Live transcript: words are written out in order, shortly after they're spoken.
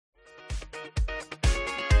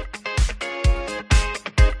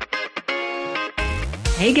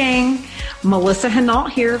Hey gang, Melissa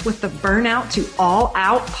Hinault here with the Burnout to All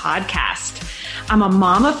Out podcast. I'm a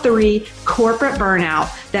mom of three, corporate burnout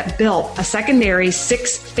that built a secondary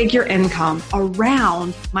six-figure income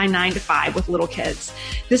around my 9 to 5 with little kids.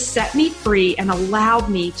 This set me free and allowed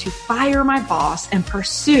me to fire my boss and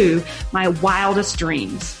pursue my wildest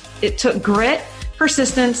dreams. It took grit,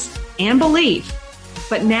 persistence, and belief.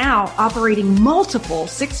 But now, operating multiple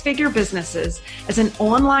six-figure businesses as an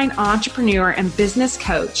online entrepreneur and business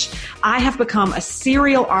coach, I have become a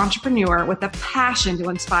serial entrepreneur with a passion to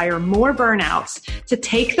inspire more burnouts to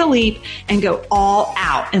take the leap and go all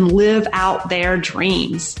out and live out their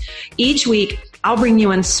dreams. Each week, I'll bring you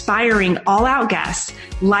inspiring all-out guests,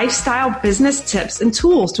 lifestyle business tips, and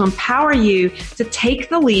tools to empower you to take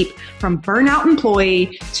the leap from burnout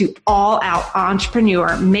employee to all-out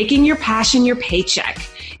entrepreneur, making your passion your paycheck.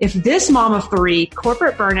 If this mom of three,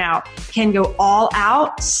 corporate burnout, can go all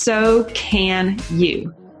out, so can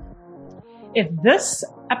you. If this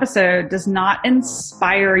episode does not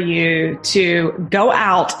inspire you to go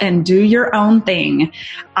out and do your own thing,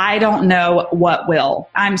 I don't know what will.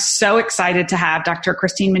 I'm so excited to have Dr.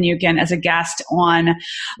 Christine Manukin as a guest on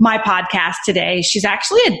my podcast today. She's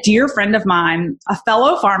actually a dear friend of mine, a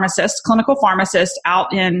fellow pharmacist, clinical pharmacist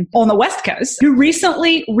out on the West Coast who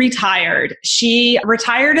recently retired. She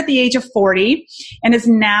retired at the age of 40 and is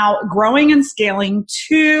now growing and scaling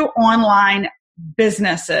 2 online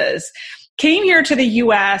businesses. Came here to the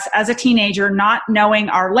U.S. as a teenager, not knowing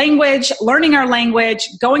our language, learning our language,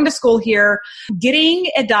 going to school here, getting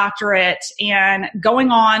a doctorate, and going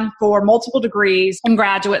on for multiple degrees in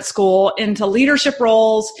graduate school into leadership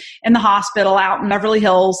roles in the hospital out in Beverly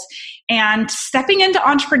Hills, and stepping into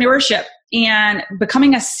entrepreneurship and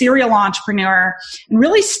becoming a serial entrepreneur and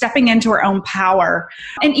really stepping into her own power.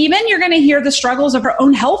 And even you're going to hear the struggles of her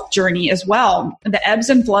own health journey as well, the ebbs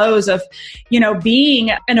and flows of,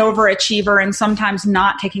 being an overachiever and sometimes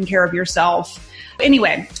not taking care of yourself.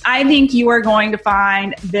 Anyway, I think you are going to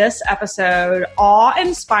find this episode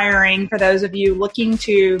awe-inspiring for those of you looking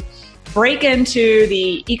to break into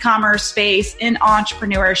the e-commerce space in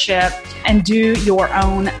entrepreneurship and do your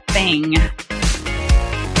own thing.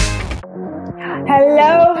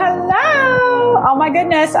 Hello. Oh my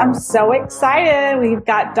goodness. I'm so excited. We've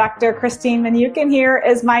got Dr. Christine Manukin here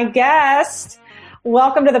as my guest.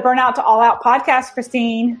 Welcome to the Burnout to All Out podcast,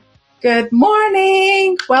 Christine. Good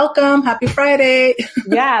morning. Welcome. Happy Friday.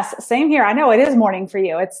 Yes, same here. I know it is morning for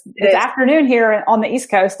you. It's afternoon here on the East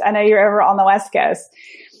Coast. I know you're over on the West Coast.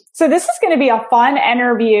 So this is going to be a fun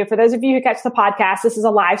interview. For those of you who catch the podcast, this is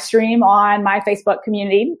a live stream on my Facebook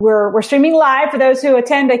community. We're streaming live. For those who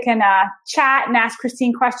attend, they can chat and ask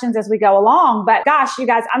Christine questions as we go along. But gosh, you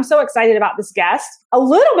guys, I'm so excited about this guest. A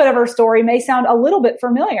little bit of her story may sound a little bit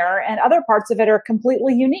familiar, and other parts of it are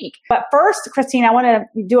completely unique. But first, Christine, I want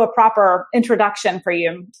to do a proper introduction for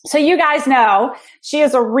you. So you guys know she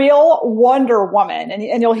is a real Wonder Woman,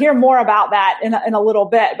 and you'll hear more about that in a little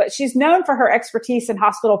bit. But she's known for her expertise in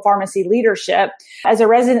hospital pharmacy leadership as a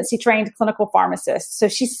residency trained clinical pharmacist. So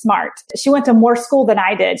she's smart. She went to more school than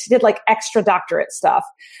I did. She did like extra doctorate stuff.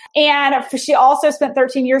 And she also spent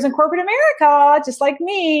 13 years in corporate America, just like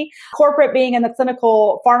me, corporate being in the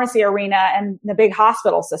clinical pharmacy arena and the big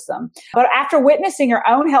hospital system. But after witnessing her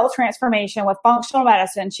own health transformation with functional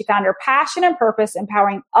medicine, she found her passion and purpose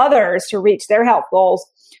empowering others to reach their health goals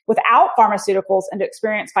without pharmaceuticals and to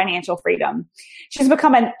experience financial freedom. She's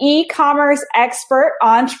become an e-commerce expert,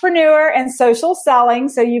 entrepreneur, and social selling.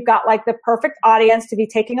 So you've got like the perfect audience to be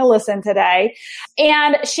taking a listen today.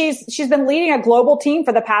 And she's been leading a global team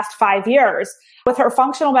for the past 5 years. With her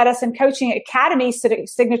Functional Medicine Coaching Academy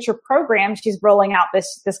signature program she's rolling out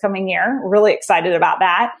this coming year. We're really excited about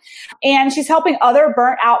that. And she's helping other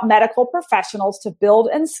burnt out medical professionals to build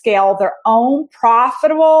and scale their own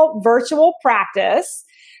profitable virtual practice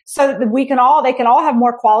so that they can all have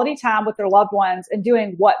more quality time with their loved ones and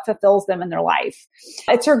doing what fulfills them in their life.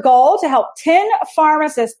 It's her goal to help 10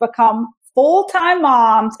 pharmacists become full-time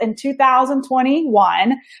moms in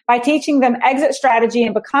 2021 by teaching them exit strategy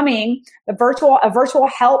and becoming a virtual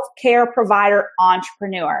healthcare provider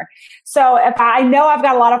entrepreneur. So if I know I've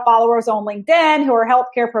got a lot of followers on LinkedIn who are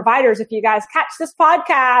healthcare providers, if you guys catch this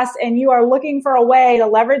podcast and you are looking for a way to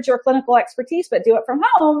leverage your clinical expertise but do it from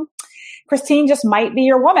home, Christine just might be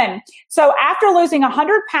your woman. So after losing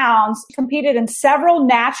 100 pounds, she competed in several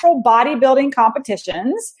natural bodybuilding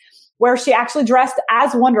competitions where she actually dressed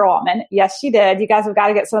as Wonder Woman. Yes, she did. You guys have got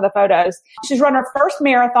to get some of the photos. She's run her first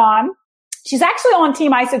marathon She's actually on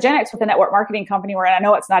Team Isagenix with a network marketing company where I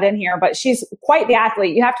know it's not in here, but she's quite the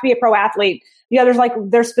athlete. You have to be a pro athlete.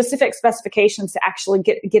 There's specific specifications to actually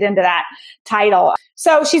get into that title.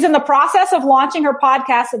 So she's in the process of launching her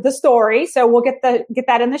podcast, The Story. So we'll get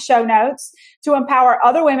that in the show notes, to empower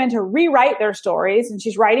other women to rewrite their stories. And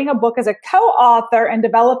she's writing a book as a co-author and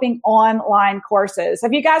developing online courses.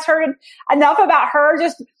 Have you guys heard enough about her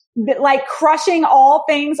just like crushing all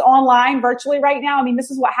things online virtually right now? I mean, this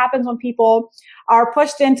is what happens when people are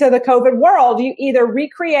pushed into the COVID world. You either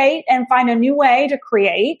recreate and find a new way to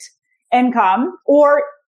create income, or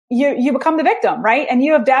you become the victim, right? And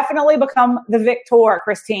you have definitely become the victor,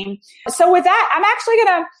 Christine. So with that, I'm actually going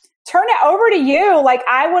to turn it over to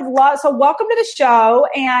you. So welcome to the show.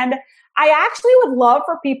 And I actually would love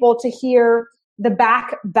for people to hear the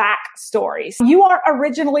back stories. You aren't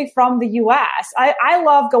originally from the US. I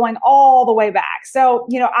love going all the way back. So,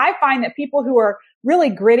 I find that people who are really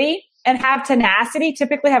gritty and have tenacity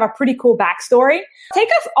typically have a pretty cool backstory. Take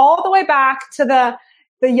us all the way back to the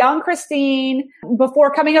young Christine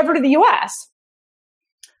before coming over to the US.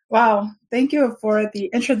 Wow. Thank you for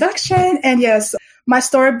the introduction. And yes, my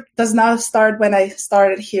story does not start when I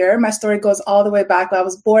started here. My story goes all the way back. I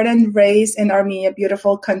was born and raised in Armenia,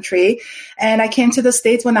 beautiful country. And I came to the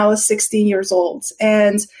States when I was 16 years old.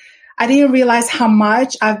 And I didn't realize how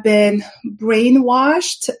much I've been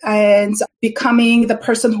brainwashed and becoming the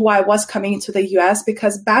person who I was coming into the US,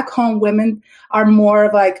 because back home, women are more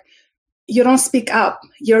of like, you don't speak up.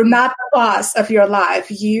 You're not the boss of your life.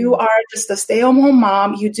 You are just a stay-at-home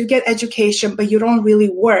mom. You do get education, but you don't really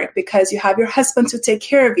work because you have your husband to take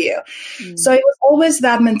care of you. So it was always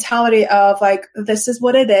that mentality of like, this is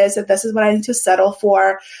what it is. And this is what I need to settle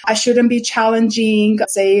for. I shouldn't be challenging,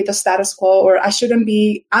 say, the status quo, or I shouldn't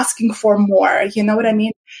be asking for more. You know what I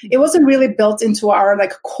mean? It wasn't really built into our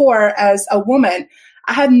core as a woman.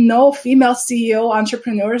 I had no female CEO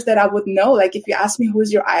entrepreneurs that I would know. Like, if you ask me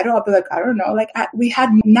who's your idol, I'll be like, I don't know. We had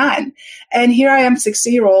none. And here I am,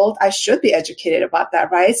 60-year-old. I should be educated about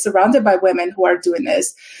that, right? Surrounded by women who are doing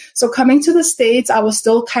this. So coming to the States, I was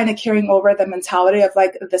still kind of carrying over the mentality of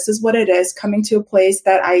like, this is what it is. Coming to a place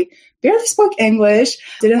that I barely spoke English,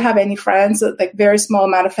 didn't have any friends, like very small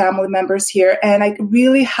amount of family members here. And I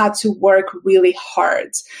really had to work really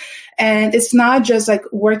hard. And it's not just like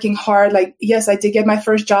working hard. Like, yes, I did get my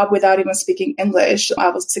first job without even speaking English. I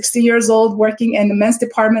was 60 years old working in the men's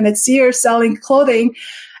department at Sears selling clothing.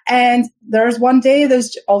 And there's one day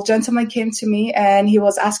this old gentleman came to me and he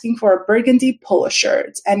was asking for a burgundy polo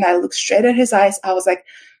shirt. And I looked straight at his eyes. I was like,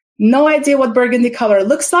 no idea what burgundy color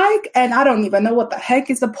looks like. And I don't even know what the heck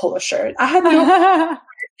is a polo shirt. I had no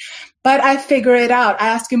But I figured it out. I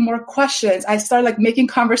asked him more questions. I started making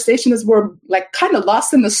conversations as we're kind of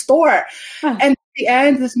lost in the store. And at the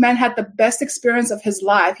end, this man had the best experience of his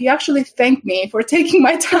life. He actually thanked me for taking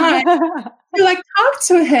my time to talk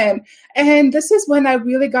to him. And this is when I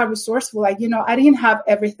really got resourceful. I didn't have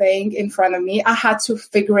everything in front of me. I had to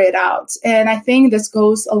figure it out. And I think this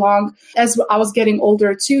goes along as I was getting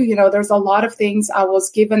older too. There's a lot of things I was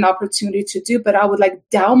given opportunity to do, but I would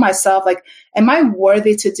doubt myself. Am I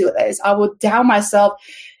worthy to do this? I would doubt myself.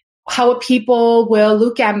 How people will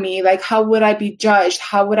look at me, how would I be judged?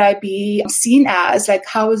 How would I be seen as?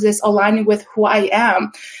 How is this aligning with who I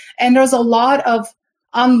am? And there's a lot of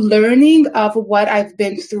unlearning of what I've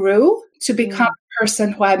been through to become the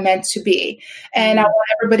person who I'm meant to be. And I want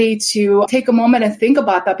everybody to take a moment and think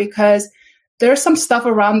about that, because there's some stuff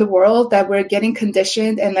around the world that we're getting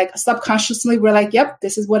conditioned and subconsciously we're yep,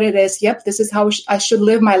 this is what it is. Yep, this is how I should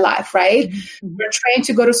live my life, right? Mm-hmm. We're trained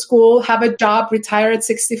to go to school, have a job, retire at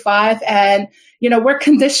 65. And, we're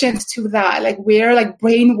conditioned to that. We're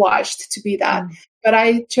brainwashed to be that. Mm-hmm. But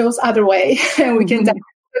I chose other way. And we can talk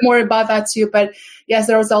more about that too. But yes,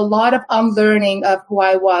 there was a lot of unlearning of who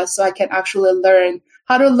I was, so I can actually learn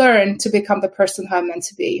how to learn to become the person who I'm meant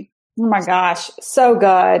to be. Oh my gosh. So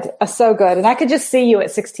good. So good. And I could just see you at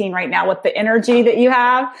 16 right now with the energy that you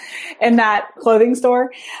have in that clothing store.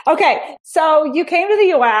 Okay. So you came to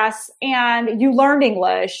the US and you learned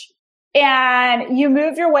English and you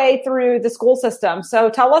moved your way through the school system. So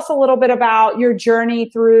tell us a little bit about your journey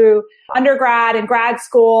through undergrad and grad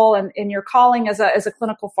school and your calling as a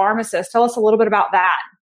clinical pharmacist. Tell us a little bit about that.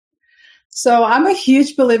 So I'm a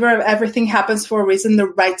huge believer of everything happens for a reason, the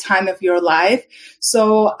right time of your life.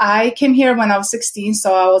 So I came here when I was 16.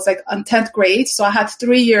 So I was on 10th grade. So I had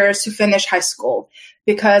 3 years to finish high school.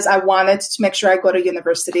 because I wanted to make sure I go to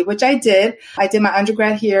university, which I did. I did my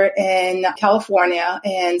undergrad here in California.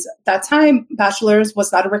 And that time, bachelor's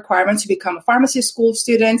was not a requirement to become a pharmacy school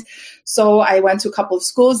student. So I went to a couple of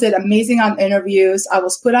schools, did amazing on interviews. I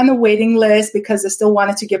was put on the waiting list because they still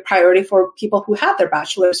wanted to give priority for people who had their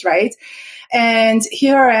bachelor's, right? And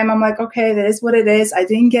here I am. I'm like, okay, that is what it is. I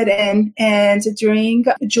didn't get in. And during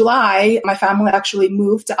July, my family actually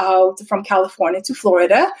moved out from California to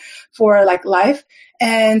Florida for like life.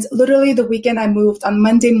 And literally the weekend I moved, on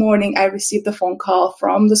Monday morning, I received a phone call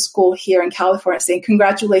from the school here in California saying,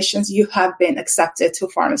 congratulations, you have been accepted to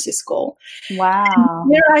pharmacy school. Wow.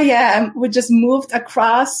 And here I am. We just moved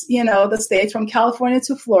across, the state from California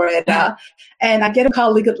to Florida. And I get a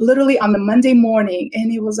call literally on the Monday morning.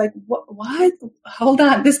 And it was like, what? Hold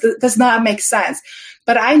on. This does not make sense.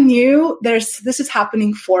 But I knew this is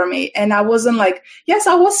happening for me. And I wasn't like, yes,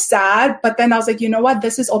 I was sad. But then I was like, you know what?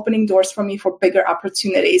 This is opening doors for me for bigger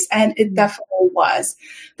opportunities. And it definitely was.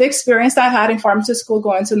 The experience that I had in pharmacy school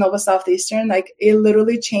going to Nova Southeastern, like it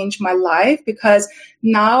literally changed my life, because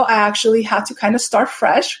now I actually had to kind of start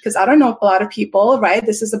fresh, because I don't know a lot of people, right?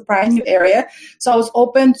 This is a brand new area. So I was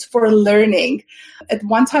open for learning. At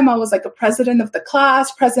one time, I was like a president of the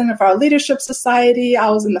class, president of our leadership society. I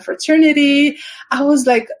was in the fraternity. I was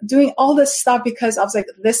like doing all this stuff because I was like,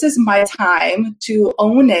 this is my time to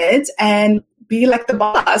own it and be like the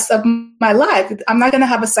boss of my life. I'm not going to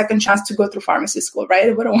have a second chance to go through pharmacy school, right?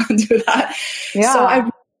 I wouldn't want to do that. Yeah. So I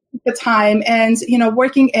the time and,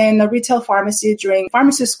 working in a retail pharmacy during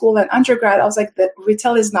pharmacy school and undergrad, I was like, the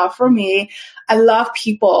retail is not for me. I love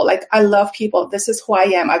people. This is who I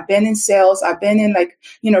am. I've been in sales. I've been in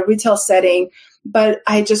retail setting, but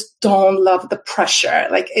I just don't love the pressure.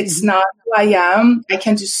 Like, it's not who I am. I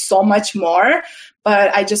can do so much more,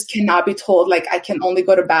 but I just cannot be told, like, I can only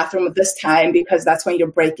go to the bathroom at this time because that's when your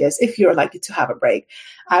break is, if you're lucky to have a break.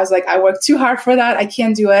 I was like, I worked too hard for that. I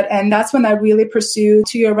can't do it. And that's when I really pursued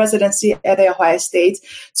 2-year residency at The Ohio State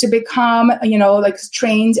to become,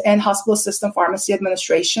 trained in hospital system pharmacy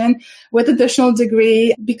administration with additional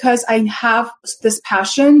degree, because I have this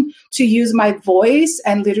passion to use my voice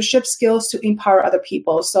and leadership skills to empower other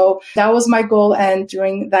people. So that was my goal. And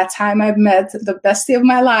during that time, I met the bestie of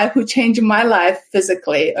my life who changed my life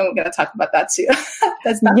physically. And we're going to talk about that too.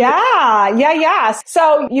 Yeah.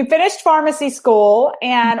 So you finished pharmacy school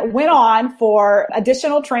and went on for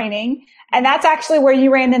additional training. And that's actually where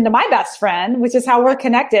you ran into my best friend, which is how we're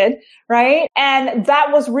connected, right? And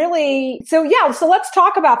that was really, so let's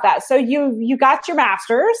talk about that. So you got your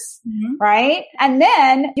master's, right? And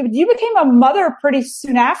then you became a mother pretty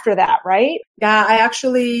soon after that, right? Yeah, I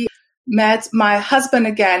actually met my husband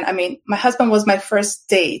again. I mean, my husband was my first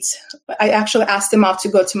date. I actually asked him out to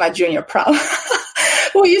go to my junior prom.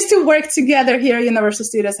 We used to work together here at Universal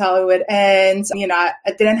Studios Hollywood. And, I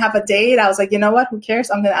didn't have a date. I was like, you know what? Who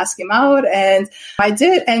cares? I'm going to ask him out. And I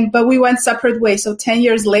did. But we went separate ways. So 10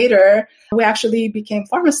 years later, we actually became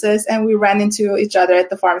pharmacists and we ran into each other at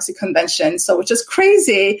the pharmacy convention. So, which is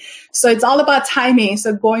crazy. So it's all about timing.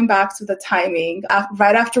 So going back to the timing,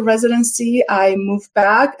 right after residency, I moved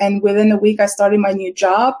back, and within a week, I started my new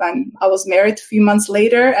job, and I was married a few months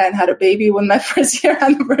later and had a baby with my first year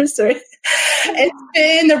anniversary. It's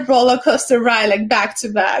been a roller coaster ride, like back to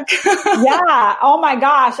back. Yeah. Oh my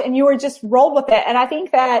gosh. And you were just rolled with it. And I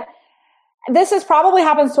think that this probably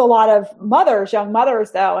happens to a lot of mothers, young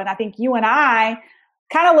mothers though. And I think you and I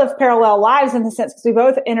kind of live parallel lives in the sense because we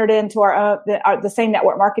both entered into the same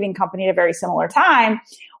network marketing company at a very similar time,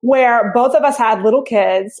 where both of us had little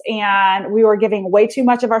kids and we were giving way too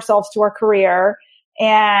much of ourselves to our career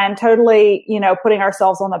and totally, putting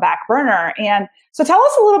ourselves on the back burner. And so tell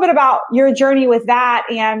us a little bit about your journey with that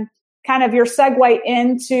and kind of your segue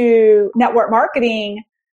into network marketing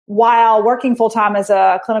while working full-time as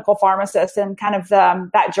a clinical pharmacist and kind of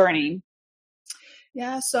that journey.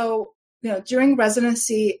 Yeah. So, during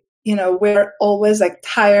residency, we're always like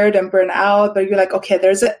tired and burnt out, but you're like, okay,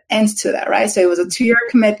 there's an end to that, right? So it was a 2-year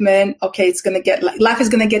commitment. Okay, life is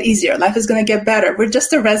going to get easier. Life is going to get better. We're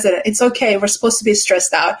just a resident. It's okay. We're supposed to be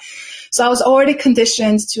stressed out. So I was already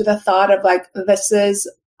conditioned to the thought of like, this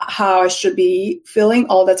is how I should be feeling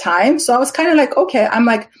all the time. So I was kind of like, okay, I'm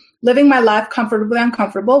like living my life comfortably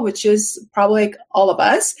uncomfortable, which is probably like all of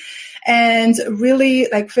us. And really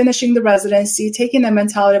like finishing the residency, taking the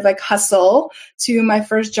mentality of like hustle to my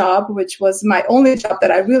first job, which was my only job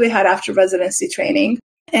that I really had after residency training.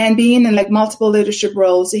 And being in like multiple leadership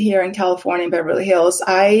roles here in California, Beverly Hills,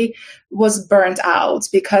 I was burnt out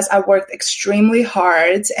because I worked extremely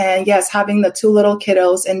hard. And yes, having the two little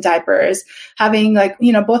kiddos in diapers, having like,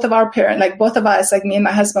 both of our parents, like both of us, like me and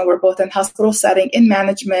my husband, were both in hospital setting in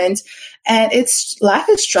management, and life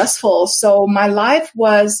is stressful. So my life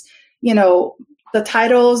was, the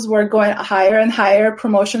titles were going higher and higher,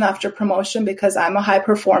 promotion after promotion, because I'm a high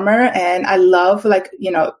performer and I love like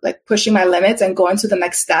pushing my limits and going to the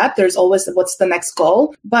next step. There's always what's the next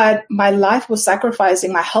goal. But my life was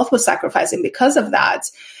sacrificing, my health was sacrificing because of that.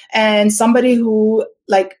 And somebody who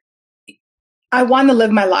I want to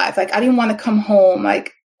live my life. Like, I didn't want to come home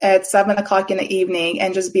at 7:00 in the evening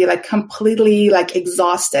and just be completely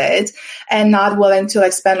exhausted and not willing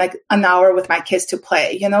to spend an hour with my kids to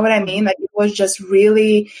play. You know what I mean? It was just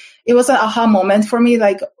really, it was an aha moment for me.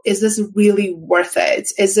 Is this really worth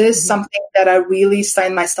it? Is this something that I really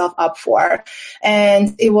signed myself up for?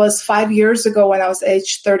 And it was 5 years ago when I was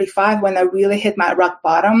age 35 when I really hit my rock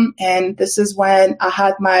bottom. And this is when I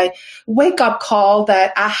had my wake up call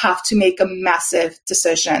that I have to make a massive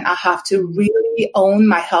decision. I have to really own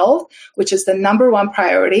my health, which is the number one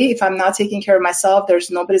priority. If I'm not taking care of myself, there's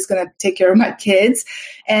nobody's going to take care of my kids.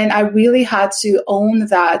 And I really had to own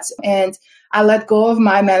that. And I let go of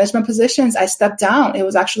my management positions. I stepped down. It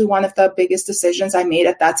was actually one of the biggest decisions I made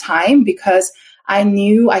at that time, because I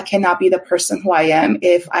knew I cannot be the person who I am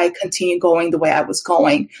if I continue going the way I was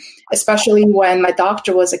going, especially when my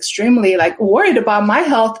doctor was extremely worried about my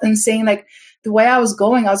health and saying the way I was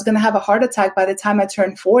going, I was going to have a heart attack by the time I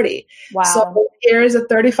turned 40. Wow. So here's a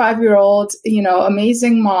 35-year-old,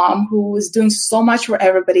 amazing mom who is doing so much for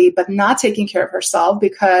everybody, but not taking care of herself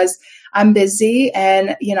because I'm busy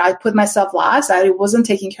and, I put myself last. I wasn't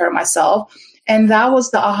taking care of myself. And that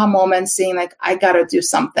was the aha moment, saying I got to do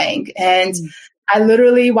something. And I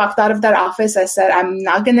literally walked out of that office. I said, I'm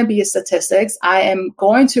not going to be a statistics. I am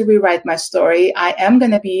going to rewrite my story. I am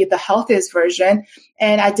going to be the healthiest version.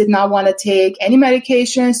 And I did not want to take any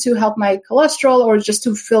medications to help my cholesterol or just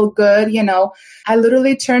to feel good. I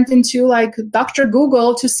literally turned into Dr.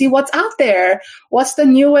 Google to see what's out there. What's the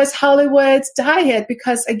newest Hollywood diet?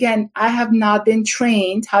 Because again, I have not been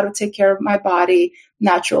trained how to take care of my body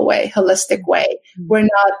natural way, holistic way. We're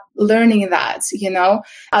not learning that,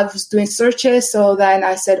 I was doing searches. So then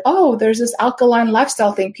I said, oh, there's this alkaline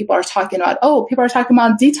lifestyle thing people are talking about. Oh, people are talking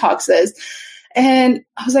about detoxes. And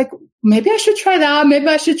I was like, maybe I should try that. Maybe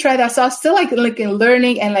I should try that. So I was still in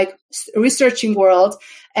learning and researching world.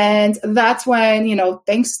 And that's when,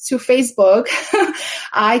 thanks to Facebook,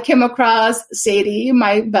 I came across Sadie,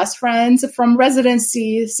 my best friend from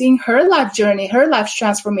residency, seeing her life journey, her life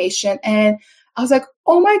transformation. And I was like,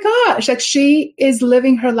 oh my gosh, she is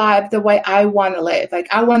living her life the way I want to live.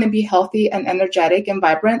 I want to be healthy and energetic and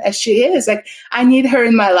vibrant as she is. I need her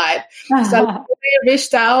in my life. So I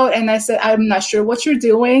reached out and I said, I'm not sure what you're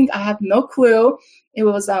doing. I have no clue. It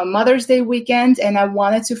was a Mother's Day weekend and I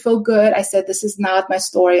wanted to feel good. I said, this is not my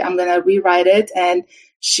story. I'm going to rewrite it. And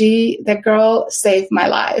the girl saved my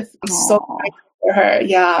life. I'm so grateful for her.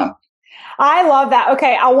 Yeah. I love that.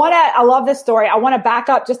 Okay. I love this story. I want to back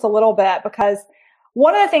up just a little bit, because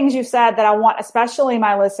one of the things you said that I want, especially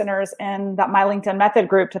my listeners in my LinkedIn Method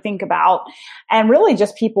group, to think about, and really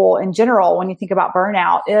just people in general, when you think about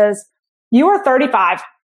burnout, is you are 35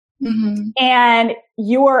 and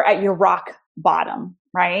you are at your rock bottom,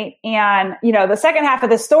 right? And, the second half of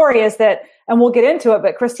the story is that, and we'll get into it,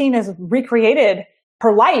 but Christine has recreated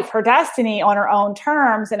her life, her destiny on her own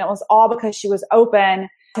terms. And it was all because she was open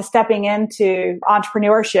to stepping into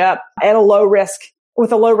entrepreneurship at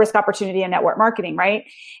with a low risk opportunity in network marketing, right?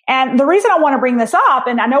 And the reason I want to bring this up,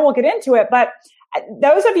 and I know we'll get into it, but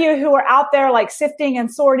those of you who are out there sifting and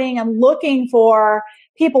sorting and looking for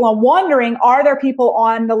people and wondering, are there people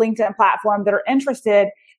on the LinkedIn platform that are interested?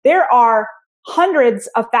 There are hundreds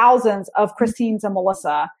of thousands of Christines and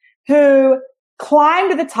Melissa who climb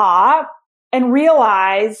to the top and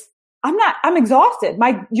realize, I'm exhausted.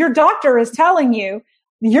 Your doctor is telling you,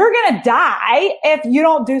 you're going to die if you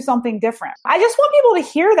don't do something different. I just want people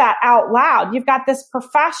to hear that out loud. You've got this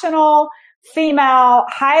professional, female,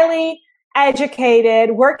 highly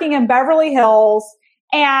educated, working in Beverly Hills.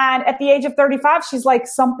 And at the age of 35, she's like,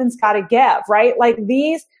 something's got to give, right?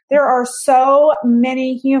 There are so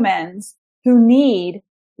many humans who need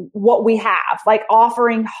what we have,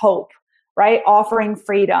 offering hope, right? Offering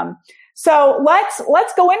freedom. So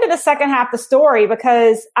let's go into the second half of the story,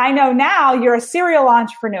 because I know now you're a serial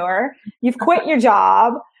entrepreneur. You've quit your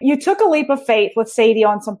job. You took a leap of faith with Sadie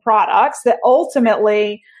on some products that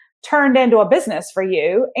ultimately turned into a business for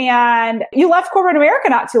you. And you left corporate America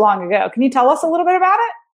not too long ago. Can you tell us a little bit about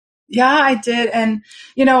it? Yeah, I did. And,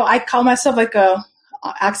 I call myself like a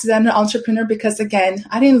accidental entrepreneur because, again,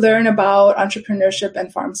 I didn't learn about entrepreneurship in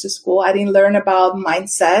pharmacy school. I didn't learn about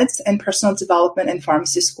mindsets and personal development in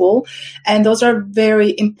pharmacy school. And those are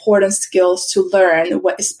very important skills to learn,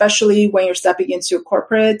 especially when you're stepping into a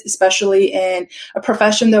corporate, especially in a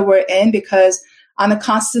profession that we're in, because on a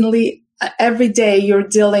constantly every day you're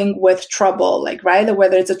dealing with trouble, right?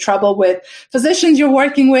 Whether it's a trouble with physicians you're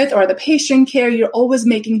working with or the patient care, you're always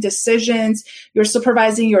making decisions. You're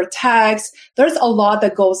supervising your techs. There's a lot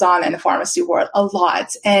that goes on in the pharmacy world, a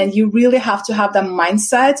lot. And you really have to have the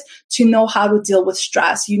mindset to know how to deal with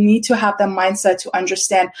stress. You need to have the mindset to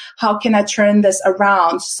understand, how can I turn this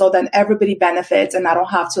around so that everybody benefits and I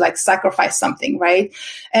don't have to sacrifice something, right?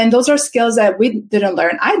 And those are skills that we didn't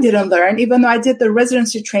learn. I didn't learn, even though I did the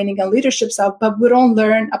residency training and leadership stuff, but we don't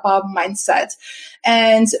learn about mindset.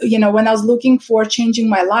 And, when I was looking for changing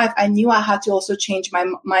my life, I knew I had to also change my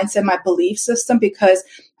mindset, my belief system, because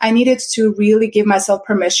I needed to really give myself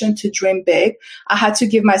permission to dream big. I had to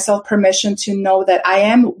give myself permission to know that I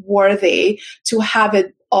am worthy to have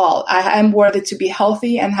it all. I am worthy to be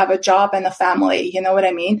healthy and have a job and a family. You know what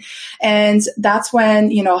I mean? And that's when,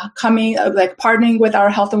 partnering with our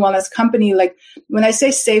health and wellness company, when I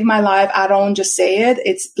say save my life, I don't just say it.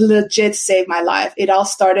 It's legit save my life. It all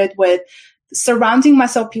started with surrounding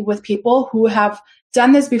myself with people who have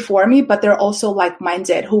done this before me, but they're also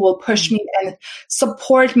like-minded, who will push me and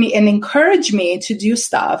support me and encourage me to do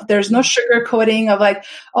stuff. There's no sugarcoating of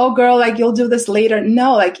oh girl, you'll do this later.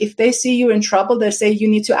 No, if they see you in trouble, they say you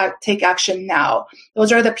need to take action now.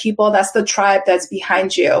 Those are the people, that's the tribe that's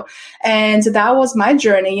behind you. And that was my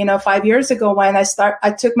journey, 5 years ago when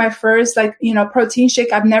I took my first protein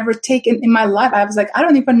shake I've never taken in my life. I was I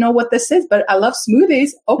don't even know what this is, but I love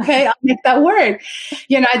smoothies. Okay, I'll make that work.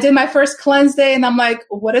 I did my first cleanse day and I'm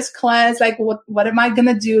what is cleanse? What am I going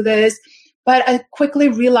to do this? But I quickly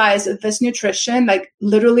realized that this nutrition,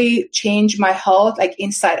 literally changed my health,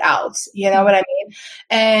 inside out. You know what I mean?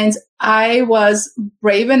 And I was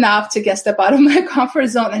brave enough to step out of my comfort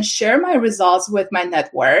zone and share my results with my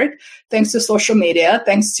network, thanks to social media,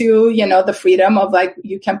 thanks to, the freedom of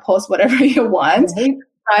you can post whatever you want. Mm-hmm.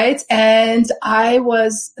 Right. And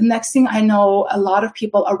next thing I know, a lot of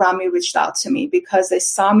people around me reached out to me because they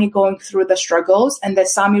saw me going through the struggles and they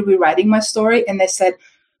saw me rewriting my story. And they said,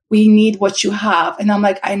 we need what you have. And I'm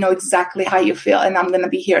I know exactly how you feel. And I'm going to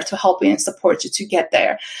be here to help you and support you to get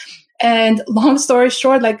there. And long story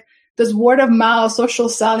short, this word of mouth, social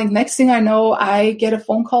selling. Next thing I know, I get a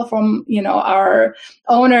phone call from, our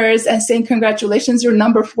owners and saying, congratulations, you're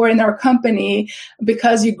number 4 in our company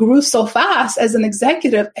because you grew so fast as an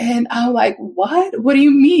executive. And I'm what? What do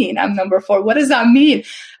you mean I'm number 4? What does that mean?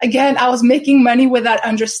 Again, I was making money without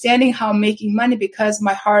understanding how I'm making money because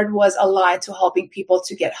my heart was aligned to helping people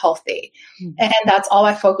to get healthy. Mm-hmm. And that's all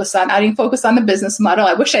I focused on. I didn't focus on the business model.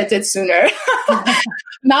 I wish I did sooner.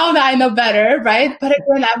 Now that I know better, right? But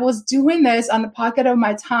again, I was doing this on the pocket of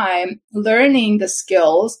my time, learning the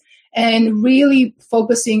skills and really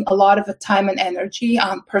focusing a lot of the time and energy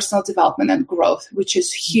on personal development and growth, which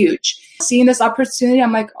is huge. Seeing this opportunity,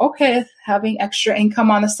 I'm okay, having extra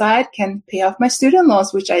income on the side can pay off my student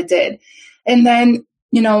loans, which I did. And then,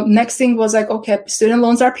 next thing was okay, student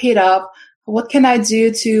loans are paid up. What can I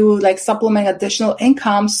do to supplement additional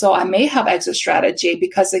income so I may have exit strategy?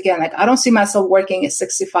 Because again, I don't see myself working at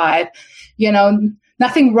 65,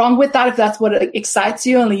 nothing wrong with that if that's what excites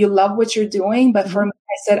you and you love what you're doing. But for me,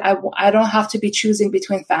 I said, I don't have to be choosing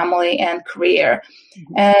between family and career.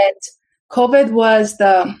 Mm-hmm. And COVID was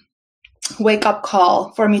the wake up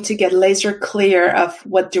call for me to get laser clear of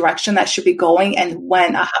what direction I should be going and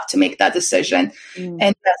when I have to make that decision. Mm.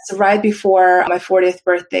 And that's right before my 40th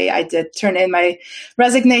birthday. I did turn in my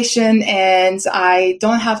resignation and I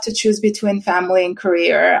don't have to choose between family and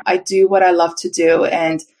career. I do what I love to do,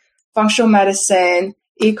 and functional medicine,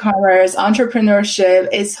 e-commerce, entrepreneurship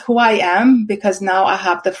is who I am because now I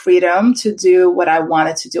have the freedom to do what I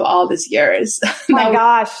wanted to do all these years. Oh my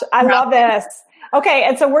gosh, I love this. Okay.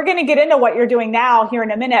 And so we're going to get into what you're doing now here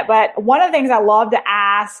in a minute. But one of the things I love to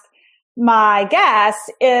ask my guests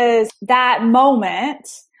is that moment.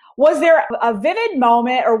 Was there a vivid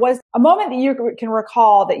moment or was a moment that you can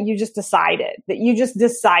recall that you just decided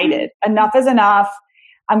enough is enough.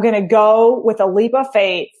 I'm going to go with a leap of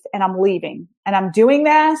faith and I'm leaving and I'm doing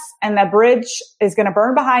this and the bridge is going to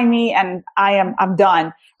burn behind me and I'm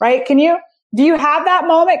done. Right. Do you have that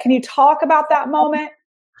moment? Can you talk about that moment?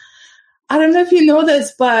 I don't know if you know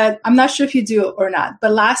this, but I'm not sure if you do or not.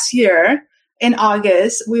 But last year in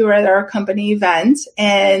August, we were at our company event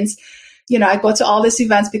and, I go to all these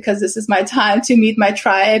events because this is my time to meet my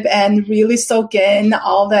tribe and really soak in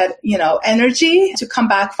all that, energy to come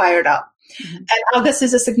back fired up. Mm-hmm. And August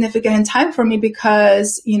is a significant time for me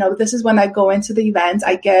because, this is when I go into the event.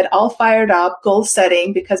 I get all fired up, goal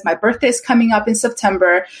setting, because my birthday is coming up in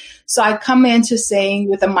September. So I come into saying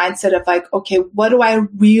with a mindset of like, okay, what do I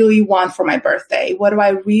really want for my birthday? What do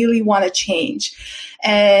I really want to change?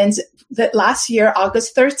 And that last year,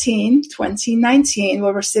 August 13, 2019,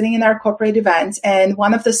 we were sitting in our corporate event, and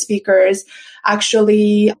one of the speakers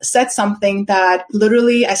actually said something that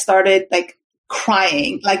literally I started like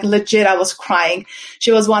crying, like legit, I was crying.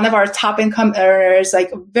 She was one of our top income earners, like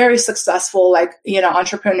very successful, like,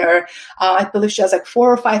 entrepreneur. I believe she has like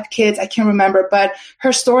 4 or 5 kids. I can't remember, but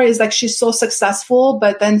her story is like, she's so successful,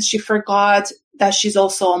 but then she forgot that she's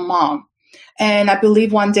also a mom. And I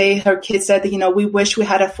believe one day her kid said, we wish we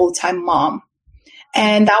had a full-time mom.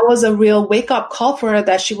 And that was a real wake-up call for her,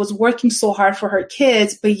 that she was working so hard for her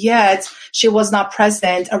kids, but yet she was not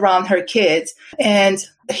present around her kids. And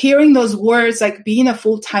hearing those words, like being a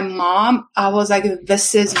full-time mom, I was like,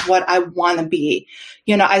 this is what I want to be.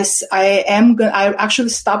 I actually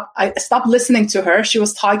stopped listening to her. She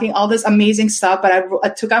was talking all this amazing stuff, but I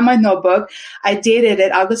took out my notebook. I dated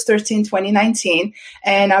it August 13, 2019,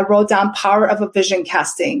 and I wrote down power of a vision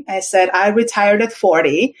casting. I said, I retired at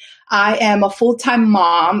 40. I am a full-time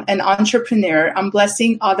mom and entrepreneur. I'm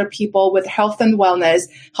blessing other people with health and wellness,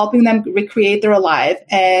 helping them recreate their life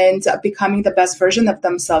and becoming the best version of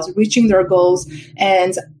themselves, reaching their goals.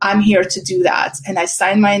 And I'm here to do that. And I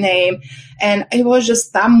signed my name. And it was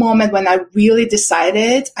just that moment when I really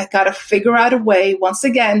decided I got to figuring out a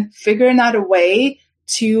way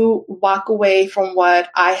to walk away from what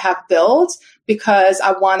I have built, because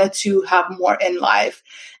I wanted to have more in life.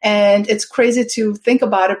 And it's crazy to think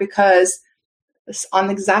about it, because on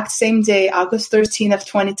the exact same day, August 13th of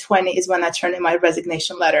 2020 is when I turned in my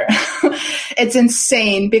resignation letter. It's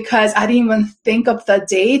insane, because I didn't even think of the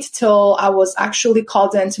date till I was actually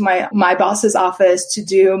called into my boss's office to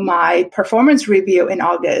do my performance review in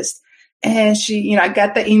August. And she, I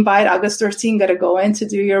got the invite, August 13th, got to go in to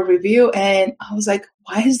do your review. And I was like,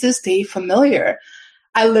 why is this day familiar?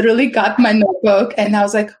 I literally got my notebook and I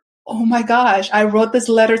was like, oh my gosh, I wrote this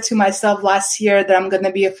letter to myself last year that I'm going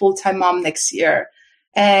to be a full-time mom next year.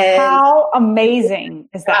 And how amazing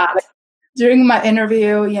is that? During my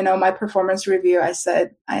interview, my performance review, I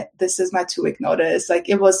said, this is my 2-week notice. Like,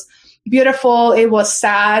 it was beautiful. It was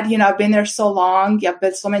sad. I've been there so long. I've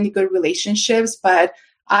built so many good relationships, but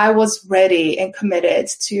I was ready and committed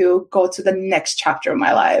to go to the next chapter of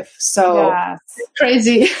my life. So yes.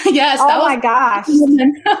 Crazy. Yes. Oh my gosh.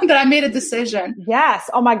 That I made a decision. Yes.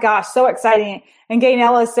 Oh my gosh. So exciting. And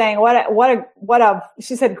Gaynella is saying,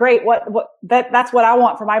 she said, great. That's what I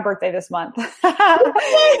want for my birthday this month. And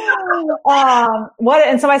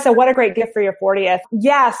somebody said, what a great gift for your 40th.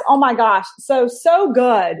 Yes. Oh my gosh. So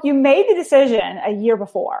good. You made the decision a year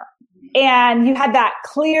before. And you had that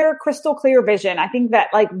crystal clear vision. I think that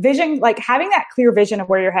vision, having that clear vision of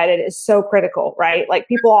where you're headed is so critical, right? Like,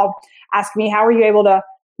 people all ask me, how are you able to,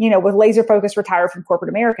 with laser focus retire from corporate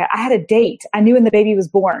America? I had a date. I knew when the baby was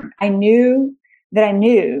born. I knew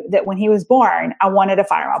that when he was born, I wanted to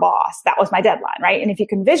fire my boss. That was my deadline, right? And if you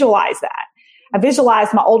can visualize that, I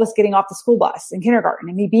visualized my oldest getting off the school bus in kindergarten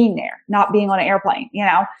and me being there, not being on an airplane,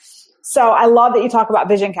 So I love that you talk about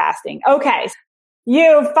vision casting. Okay.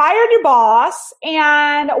 You fired your boss.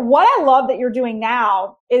 And what I love that you're doing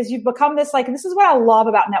now is you've become this is what I love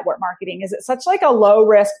about network marketing, is it's such a low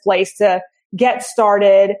risk place to get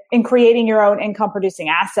started in creating your own income producing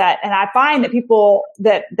asset. And I find that people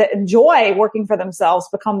that enjoy working for themselves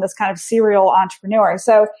become this kind of serial entrepreneur.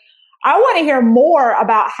 So I want to hear more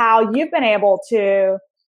about how you've been able to,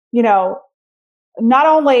 not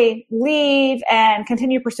only leave and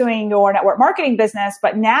continue pursuing your network marketing business,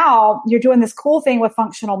 but now you're doing this cool thing with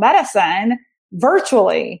functional medicine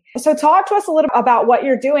virtually. So talk to us a little about what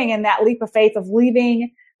you're doing in that leap of faith of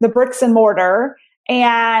leaving the bricks and mortar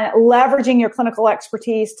and leveraging your clinical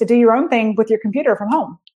expertise to do your own thing with your computer from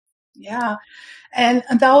home. Yeah. And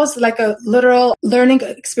that was like a literal learning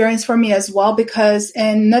experience for me as well, because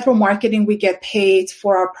in network marketing, we get paid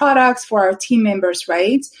for our products, for our team members,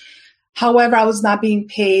 right? However, I was not being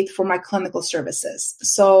paid for my clinical services.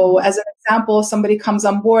 So as an example, somebody comes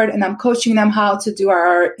on board and I'm coaching them how to do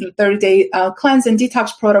our 30-day cleanse and detox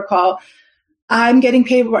protocol. I'm getting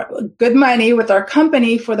paid good money with our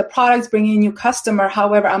company for the products, bringing a new customer.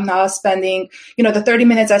 However, I'm not spending, the 30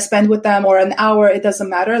 minutes I spend with them or an hour, it doesn't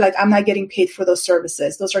matter. Like, I'm not getting paid for those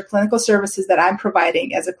services. Those are clinical services that I'm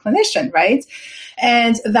providing as a clinician, right?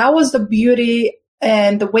 And that was the beauty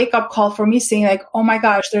and the wake up call for me saying like, oh my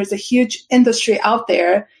gosh, there's a huge industry out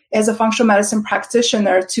there as a functional medicine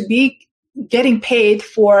practitioner to be getting paid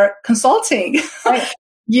for consulting. Right.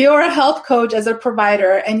 You're a health coach as a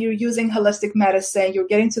provider and you're using holistic medicine. You're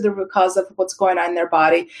getting to the root cause of what's going on in their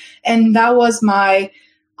body. And that was my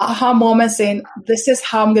aha moment saying, this is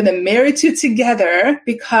how I'm going to marry two together,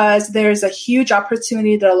 because there's a huge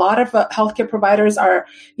opportunity that a lot of healthcare providers are,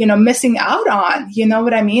 missing out on. You know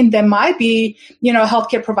what I mean? They might be, a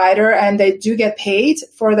healthcare provider and they do get paid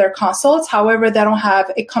for their consults. However, they don't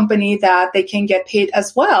have a company that they can get paid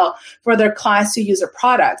as well for their clients to use their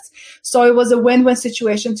products. So it was a win-win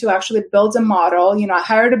situation to actually build a model. I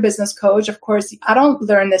hired a business coach. Of course, I don't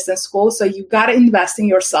learn this in school. So you got to invest in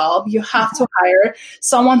yourself. You have to hire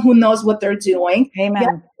someone who knows what they're doing.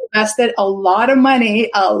 Amen. Invested a lot of money.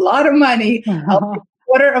 A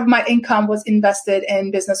quarter of my income was invested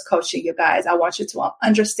in business coaching, you guys. I want you to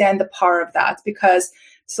understand the power of that, because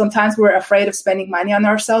sometimes we're afraid of spending money on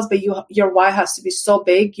ourselves, but your why has to be so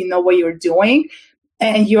big. You know what you're doing,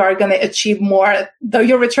 and you are going to achieve more. Though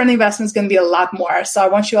your return investment is going to be a lot more. So I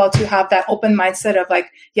want you all to have that open mindset of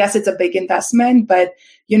like, yes, it's a big investment, but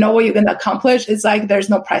you know what you're going to accomplish. It's like there's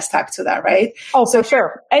no price tag to that, right? Oh, so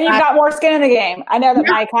sure. And you've got more skin in the game. I know that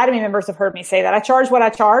my Academy members have heard me say that. I charge what I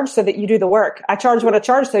charge so that you do the work. I charge what I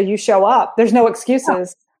charge so you show up. There's no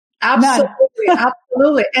excuses. Absolutely.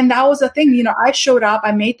 Absolutely. And that was the thing. I showed up,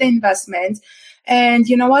 I made the investment. And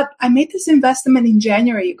you know what? I made this investment in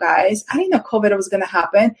January, you guys. I didn't know COVID was going to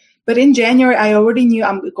happen. But in January, I already knew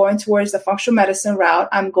I'm going towards the functional medicine route.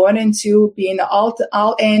 I'm going into being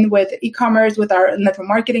all in with e-commerce, with our network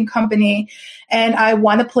marketing company. And I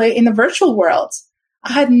want to play in the virtual world.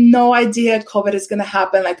 I had no idea COVID is going to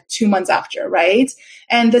happen like 2 months after, right?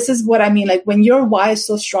 And this is what I mean. Like when your why is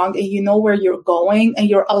so strong and you know where you're going and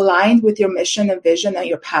you're aligned with your mission and vision and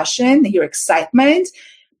your passion and your excitement,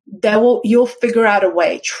 you'll figure out a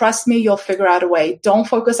way. Trust me, you'll figure out a way. Don't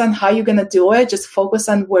focus on how you're going to do it. Just focus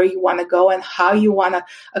on where you want to go, and how you want to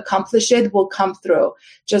accomplish it will come through.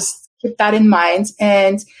 Just keep that in mind.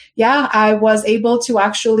 And yeah, I was able to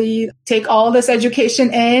actually take all this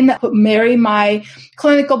education in, marry my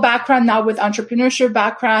clinical background now with entrepreneurship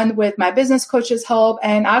background, with my business coach's help,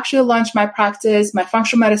 and actually launch my practice, my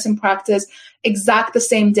functional medicine practice, exact the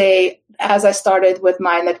same day as I started with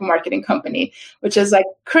my network marketing company, which is like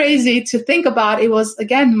crazy to think about. It was,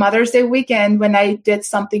 again, Mother's Day weekend when I did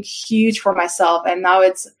something huge for myself. And now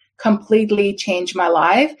it's completely changed my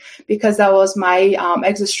life, because that was my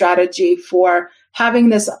exit strategy for having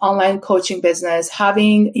this online coaching business,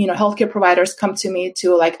 having, healthcare providers come to me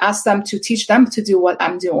to like ask them to teach them to do what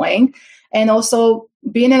I'm doing. And also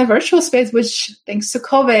being in a virtual space, which thanks to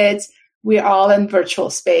COVID, we're all in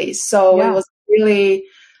virtual space. So It was really...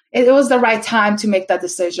 It was the right time to make that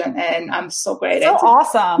decision, and I'm so grateful. So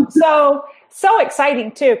awesome. So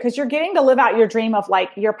exciting too, because you're getting to live out your dream of like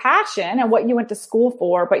your passion and what you went to school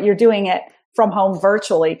for, but you're doing it from home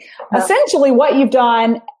virtually. Yeah. Essentially what you've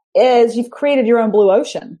done is you've created your own blue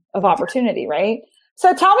ocean of opportunity, right?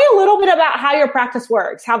 So tell me a little bit about how your practice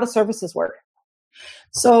works, how the services work.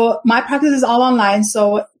 So my practice is all online.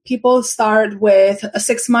 So people start with a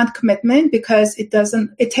 6-month commitment, because it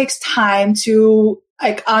takes time to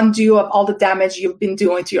like undo of all the damage you've been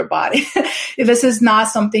doing to your body. This is not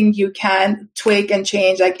something you can tweak and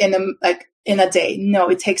change in a day. No,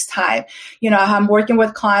 it takes time. I'm working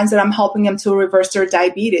with clients that I'm helping them to reverse their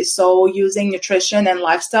diabetes. So using nutrition and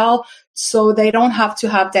lifestyle so they don't have to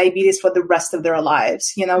have diabetes for the rest of their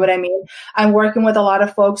lives. You know what I mean? I'm working with a lot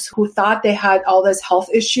of folks who thought they had all these health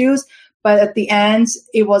issues, but at the end,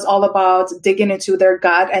 it was all about digging into their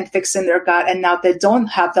gut and fixing their gut. And now they don't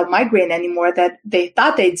have the migraine anymore that they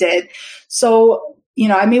thought they did. So,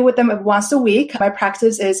 I meet with them once a week. My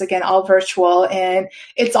practice is, again, all virtual. And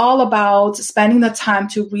it's all about spending the time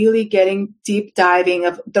to really getting deep diving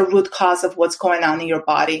of the root cause of what's going on in your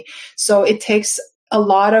body. So it takes a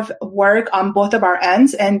lot of work on both of our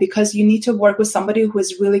ends. And because you need to work with somebody who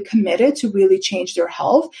is really committed to really change their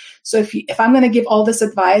health. So if I'm going to give all this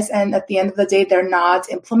advice and at the end of the day, they're not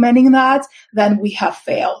implementing that, then we have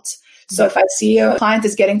failed. So if I see a client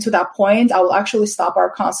is getting to that point, I will actually stop our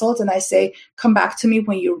consult and I say, come back to me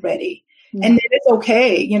when you're ready. Mm-hmm. And it is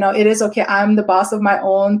okay. It is okay. I'm the boss of my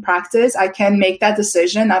own practice. I can make that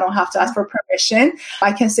decision. I don't have to ask for permission.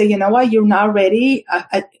 I can say, you know what, you're not ready.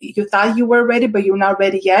 You thought you were ready, but you're not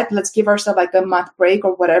ready yet. Let's give ourselves like a month break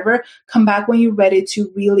or whatever. Come back when you're ready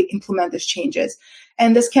to really implement these changes.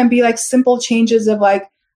 And this can be like simple changes of like,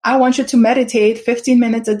 I want you to meditate 15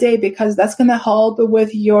 minutes a day because that's going to help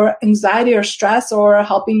with your anxiety or stress or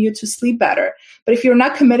helping you to sleep better. But if you're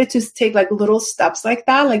not committed to take like little steps like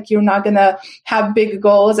that, like you're not going to have big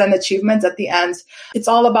goals and achievements at the end. It's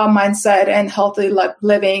all about mindset and healthy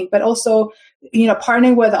living, but also,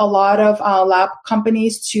 partnering with a lot of lab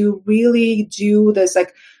companies to really do this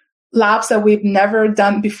like labs that we've never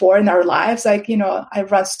done before in our lives. Like, I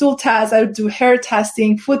run stool tests, I do hair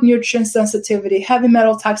testing, food nutrient sensitivity, heavy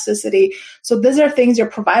metal toxicity. So these are things your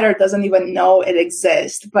provider doesn't even know it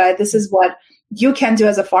exists. But this is what you can do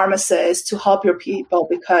as a pharmacist to help your people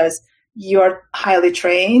because you're highly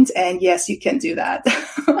trained. And yes, you can do that.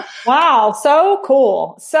 Wow. So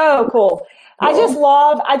cool. So cool. I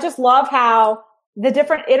just love how the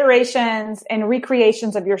different iterations and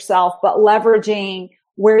recreations of yourself, but leveraging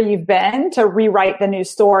where you've been to rewrite the new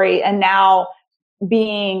story and now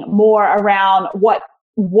being more around what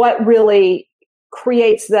really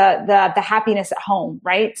creates the happiness at home,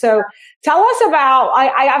 right? So tell us about,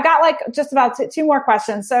 I've got like just about two more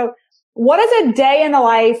questions. So what does a day in the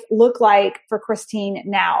life look like for Christine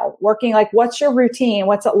now? Working, like, what's your routine?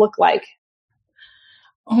 What's it look like?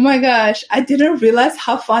 Oh my gosh, I didn't realize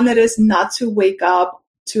how fun it is not to wake up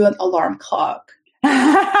to an alarm clock.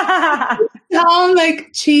 Sound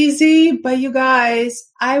like cheesy, but you guys,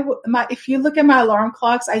 if you look at my alarm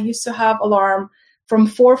clocks, I used to have alarm from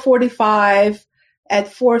 4:45 at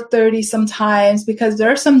 4:30 sometimes because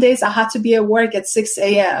there are some days I had to be at work at 6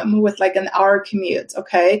 a.m. with like an hour commute.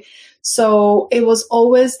 Okay. So it was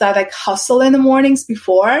always that like hustle in the mornings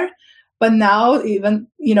before. But now even,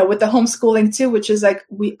 with the homeschooling too, which is like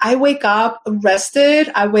I wake up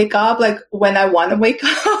rested. I wake up like when I want to wake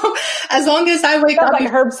up. As long as I wake up.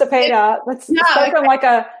 Like Herb Cepeda. That's spoken like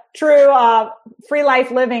a true free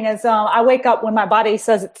life living is I wake up when my body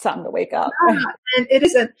says it's time to wake up. Yeah, and it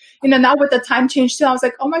isn't, now with the time change too, I was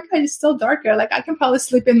like, oh my God, it's still darker. Like I can probably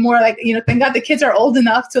sleep in more, like, thank God the kids are old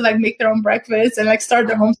enough to like make their own breakfast and like start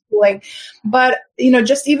their homeschooling. But,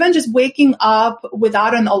 just waking up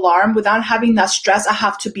without an alarm, without having that stress, I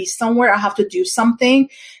have to be somewhere, I have to do something,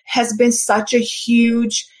 has been such a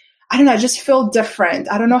huge, I don't know, I just feel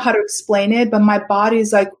different. I don't know how to explain it, but my body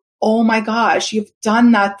is like, oh my gosh, you've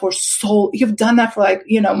done that for like,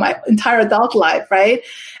 my entire adult life, right?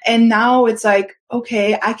 And now it's like,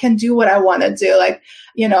 okay, I can do what I want to do. Like,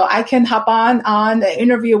 I can hop on an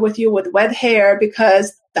interview with you with wet hair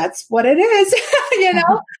because that's what it is, and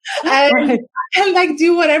right. I can like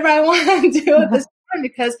do whatever I want to do at this point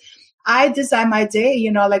because I design my day,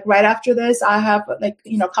 like right after this, I have like,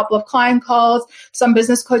 a couple of client calls, some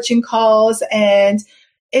business coaching calls, and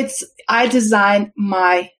I design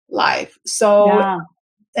my life. So, yeah.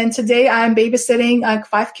 And today I'm babysitting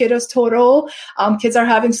 5 kiddos total. Kids are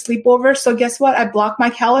having sleepovers. So guess what? I blocked my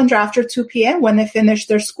calendar after 2 p.m. when they finish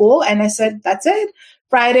their school. And I said, that's it.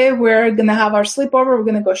 Friday, we're going to have our sleepover. We're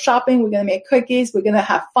going to go shopping. We're going to make cookies. We're going to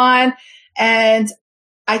have fun. And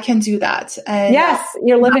I can do that. And yes,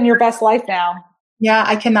 you're living your best life now. Yeah,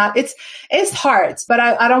 I cannot. It's hard, but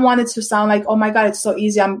I don't want it to sound like, oh my God, it's so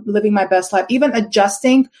easy. I'm living my best life. Even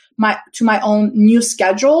adjusting to my own new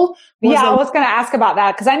schedule. I was going to ask about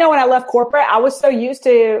that because I know when I left corporate, I was so used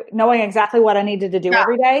to knowing exactly what I needed to do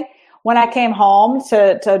every day. When I came home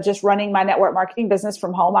to just running my network marketing business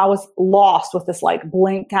from home, I was lost with this like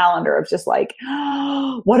blank calendar of just like,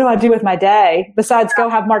 what do I do with my day besides go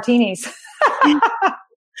have martinis?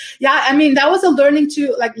 Yeah, I mean, that was a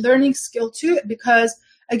learning skill too, because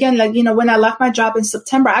again, like, when I left my job in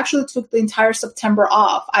September, I actually took the entire September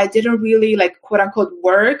off. I didn't really like quote unquote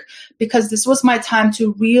work because this was my time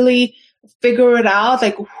to really figure it out,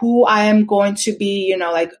 like who I am going to be,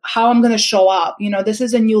 like how I'm going to show up. This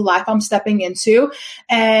is a new life I'm stepping into.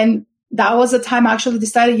 And that was the time I actually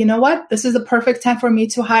decided, you know what, this is the perfect time for me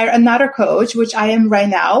to hire another coach, which I am right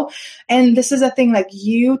now. And this is a thing, like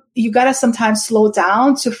you got to sometimes slow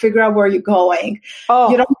down to figure out where you're going.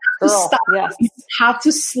 Oh, you don't have to stop. Yes. You have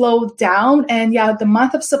to slow down. And yeah, the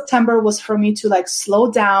month of September was for me to like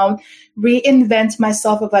slow down, reinvent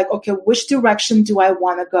myself of like, okay, which direction do I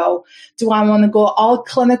want to go? Do I want to go all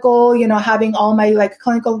clinical, having all my like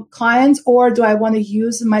clinical clients, or do I want to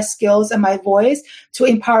use my skills and my voice to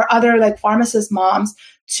empower other like pharmacist moms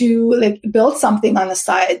to like build something on the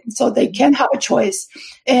side so they can have a choice?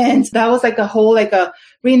 And that was like a whole, like a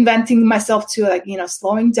reinventing myself to like,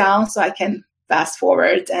 slowing down so I can fast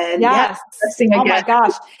forward. And yes. Oh my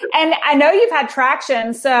gosh. And I know you've had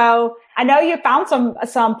traction. So I know you found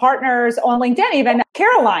some partners on LinkedIn, even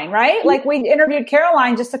Caroline, right? Mm-hmm. Like we interviewed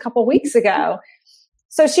Caroline just a couple weeks ago.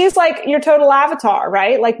 So she's like your total avatar,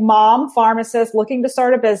 right? Like mom, pharmacist, looking to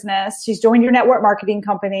start a business. She's joined your network marketing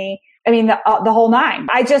company. I mean, the whole nine.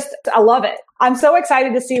 I love it. I'm so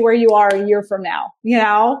excited to see where you are a year from now.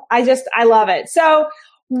 I love it. So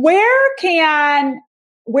where can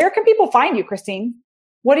people find you, Christine?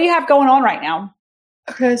 What do you have going on right now?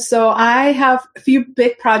 Okay, so I have a few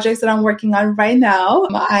big projects that I'm working on right now.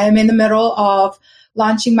 I am in the middle of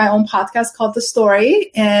launching my own podcast called The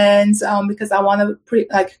Story, and because I want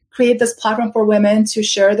to create this platform for women to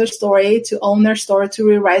share their story, to own their story, to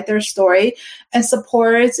rewrite their story, and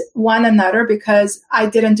support one another, because I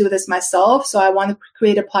didn't do this myself. So I want to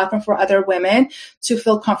create a platform for other women to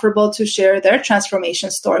feel comfortable to share their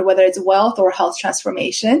transformation story, whether it's wealth or health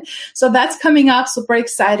transformation. So that's coming up. Super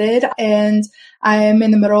excited. And I am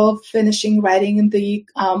in the middle of finishing writing the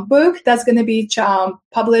book that's going to be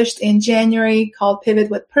published in January, called Pivot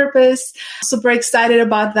with Purpose. Super excited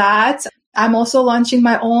about that. I'm also launching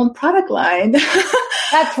my own product line.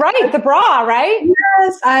 That's right. The bra, right?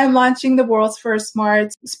 Yes, I'm launching the world's first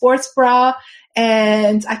smart sports bra.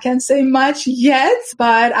 And I can't say much yet,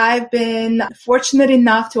 but I've been fortunate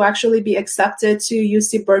enough to actually be accepted to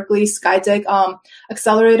UC Berkeley Skydeck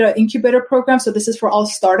Accelerator Incubator Program. So this is for all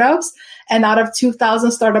startups. And out of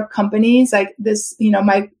 2,000 startup companies, like this,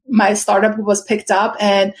 my startup was picked up,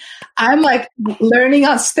 and I'm like learning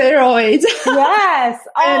on steroids. Yes.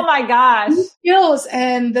 Oh my gosh. Skills.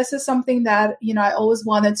 And this is something that, I always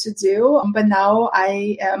wanted to do, but now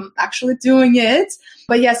I am actually doing it.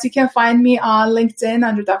 But yes, you can find me on LinkedIn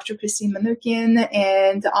under Dr. Christine Manookian,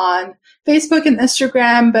 and on Facebook and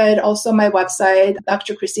Instagram, but also my website,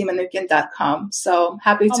 drchristinemanookian.com. So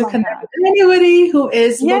happy to connect with anybody who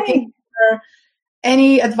is looking for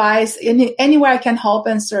any advice, anywhere I can help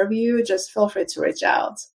and serve you. Just feel free to reach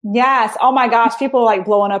out. Yes. Oh my gosh. People are like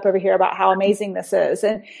blowing up over here about how amazing this is.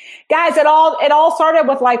 And guys, it all started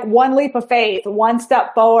with like one leap of faith, one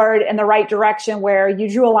step forward in the right direction, where you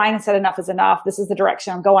drew a line and said, enough is enough. This is the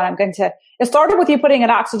direction I'm going. It started with you putting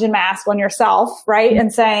an oxygen mask on yourself, right?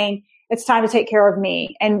 And saying, it's time to take care of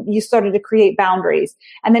me. And you started to create boundaries.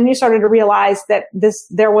 And then you started to realize that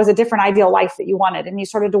there was a different ideal life that you wanted, and you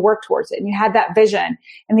started to work towards it, and you had that vision,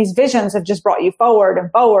 and these visions have just brought you forward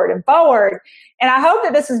and forward and forward. And I hope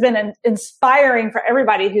that this has been inspiring for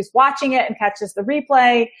everybody who's watching it and catches the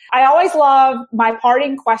replay. I always love my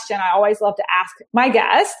parting question. I always love to ask my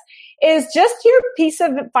guest is just your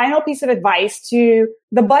final piece of advice to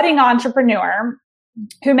the budding entrepreneur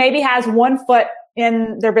who maybe has one foot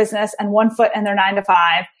in their business and one foot in their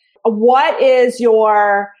 9-to-5. What is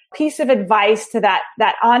your piece of advice to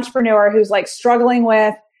that entrepreneur who's like struggling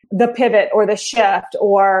with the pivot or the shift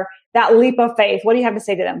or that leap of faith? What do you have to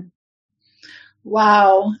say to them?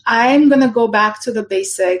 Wow. I'm going to go back to the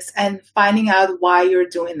basics and finding out why you're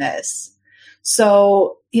doing this.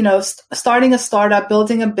 So, starting a startup,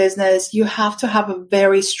 building a business, you have to have a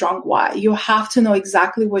very strong why. You have to know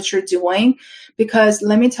exactly what you're doing, because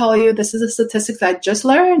let me tell you, this is a statistic that I just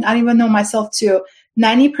learned. I didn't even know myself too.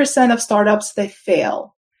 90% of startups, they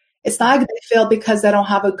fail. It's not like they fail because they don't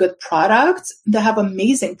have a good product. They have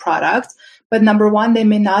amazing product. But number one, they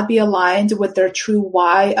may not be aligned with their true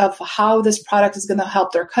why of how this product is going to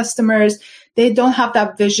help their customers. They don't have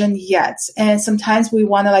that vision yet. And sometimes we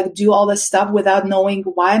want to do all this stuff without knowing,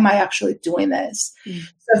 why am I actually doing this? Mm.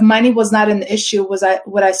 So if money was not an issue,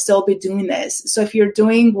 would I still be doing this? So if you're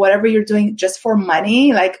doing whatever you're doing just for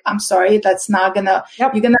money, I'm sorry, that's not gonna,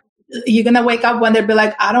 you're gonna wake up one day and be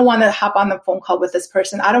like, I don't want to hop on the phone call with this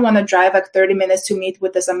person. I don't want to drive 30 minutes to meet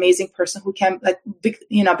with this amazing person who can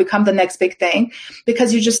become the next big thing,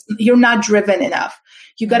 because you're not driven enough.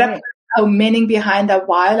 You gotta put a meaning behind that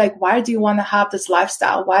why. Why do you want to have this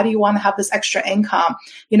lifestyle? Why do you want to have this extra income?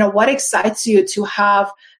 What excites you to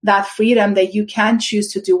have that freedom that you can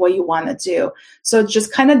choose to do what you want to do? So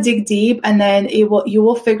just kind of dig deep, and then you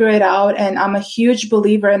will figure it out. And I'm a huge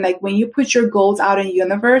believer in when you put your goals out in the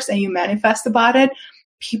universe and you manifest about it,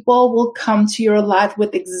 people will come to your life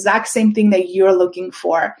with the exact same thing that you're looking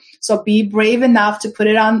for. So be brave enough to put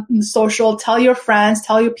it on social, tell your friends,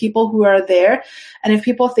 tell your people who are there. And if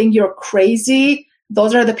people think you're crazy,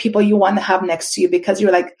 those are the people you want to have next to you, because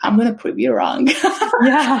you're like, I'm going to prove you wrong.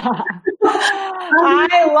 Yeah.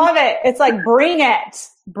 I love it. It's like, bring it,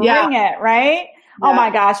 right? Yeah. Oh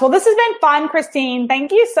my gosh. Well, this has been fun, Christine.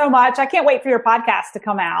 Thank you so much. I can't wait for your podcast to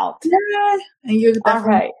come out. Yeah. And you're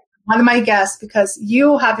definitely one of my guests, because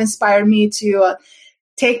you have inspired me to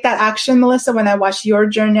take that action, Melissa. When I watched your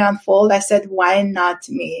journey unfold, I said, why not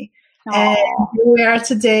me? Aww. And here we are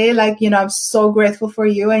today. I'm so grateful for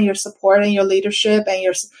you and your support and your leadership and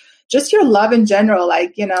your love in general.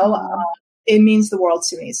 it means the world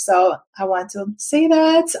to me. So I want to say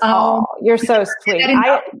that. You're so sweet.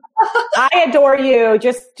 I adore you.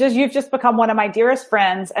 You've just become one of my dearest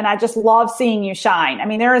friends, and I just love seeing you shine. I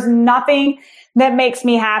mean, there is nothing that makes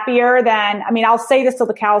me happier than, I'll say this till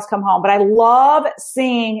the cows come home, but I love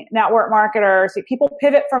seeing network marketers, people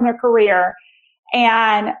pivot from their career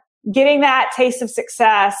and getting that taste of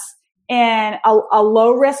success in a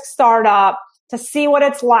low risk startup to see what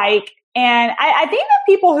it's like. And I think that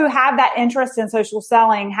people who have that interest in social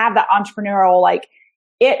selling have that entrepreneurial like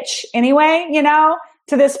itch anyway,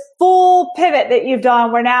 to this full pivot that you've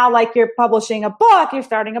done where now like you're publishing a book, you're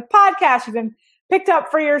starting a podcast, you've been picked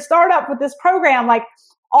up for your startup with this program, like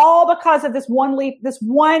all because of this one leap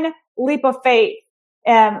of faith,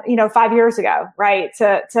 5 years ago, right?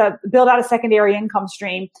 To build out a secondary income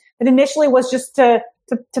stream that initially was just to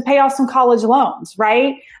pay off some college loans,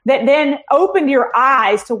 right? That then opened your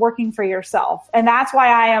eyes to working for yourself. And that's why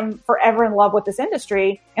I am forever in love with this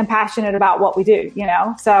industry and passionate about what we do,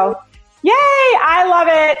 So, yay, I love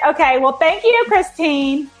it. Okay, well, thank you,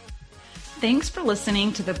 Christine. Thanks for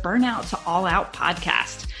listening to the Burnout to All Out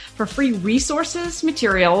podcast. For free resources,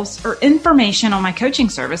 materials, or information on my coaching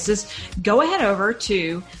services, go ahead over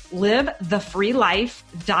to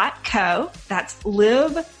livethefreelife.co. That's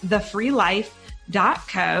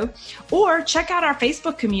livethefreelife.co, or check out our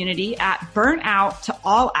Facebook community at Burnout to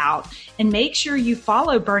All Out, and make sure you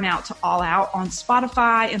follow Burnout to All Out on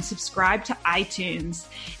Spotify and subscribe to iTunes.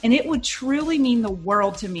 And it would truly mean the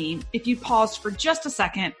world to me if you paused for just a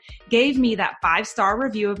second, gave me that 5-star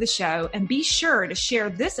review of the show, and be sure to share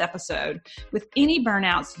this episode with any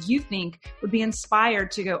burnouts you think would be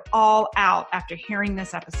inspired to go all out after hearing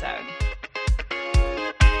this episode.